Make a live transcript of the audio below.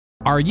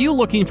Are you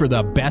looking for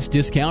the best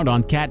discount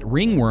on cat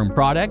ringworm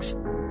products?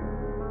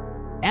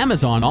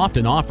 Amazon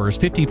often offers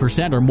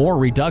 50% or more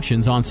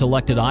reductions on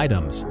selected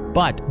items,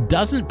 but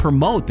doesn't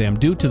promote them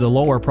due to the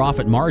lower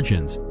profit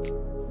margins.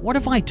 What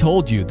if I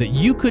told you that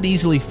you could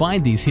easily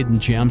find these hidden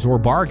gems or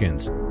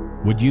bargains?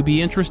 Would you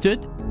be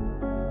interested?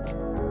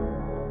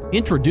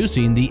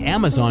 Introducing the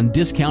Amazon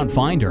Discount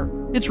Finder.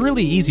 It's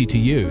really easy to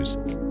use.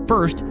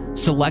 First,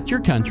 select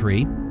your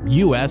country,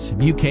 US,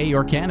 UK,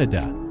 or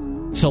Canada.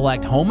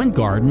 Select Home and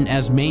Garden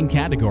as main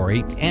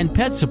category and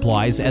Pet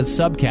Supplies as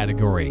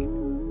subcategory.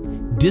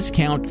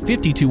 Discount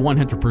 50 to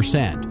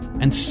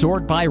 100% and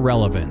sort by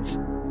relevance.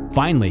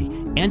 Finally,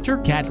 enter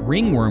cat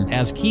ringworm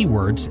as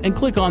keywords and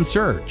click on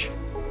search.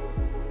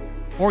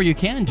 Or you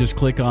can just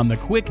click on the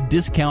Quick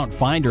Discount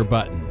Finder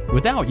button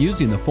without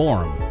using the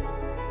form.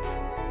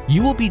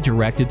 You will be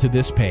directed to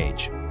this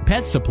page.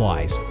 Pet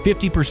Supplies,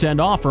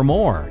 50% off or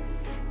more.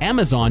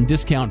 Amazon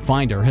Discount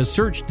Finder has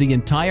searched the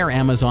entire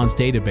Amazon's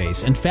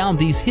database and found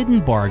these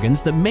hidden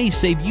bargains that may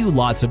save you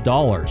lots of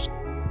dollars.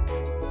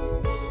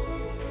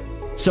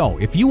 So,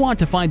 if you want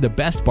to find the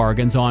best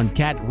bargains on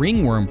cat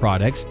ringworm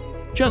products,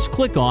 just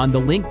click on the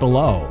link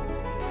below.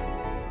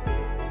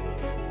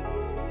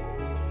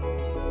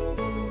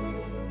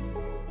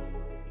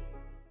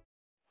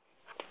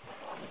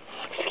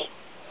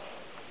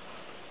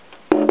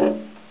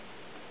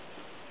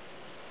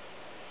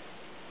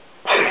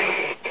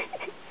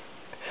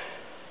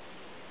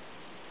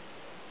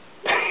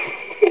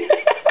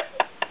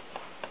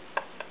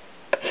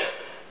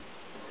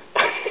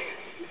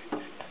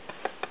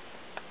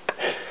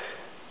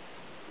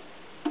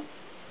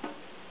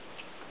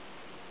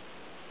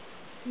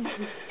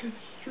 Good.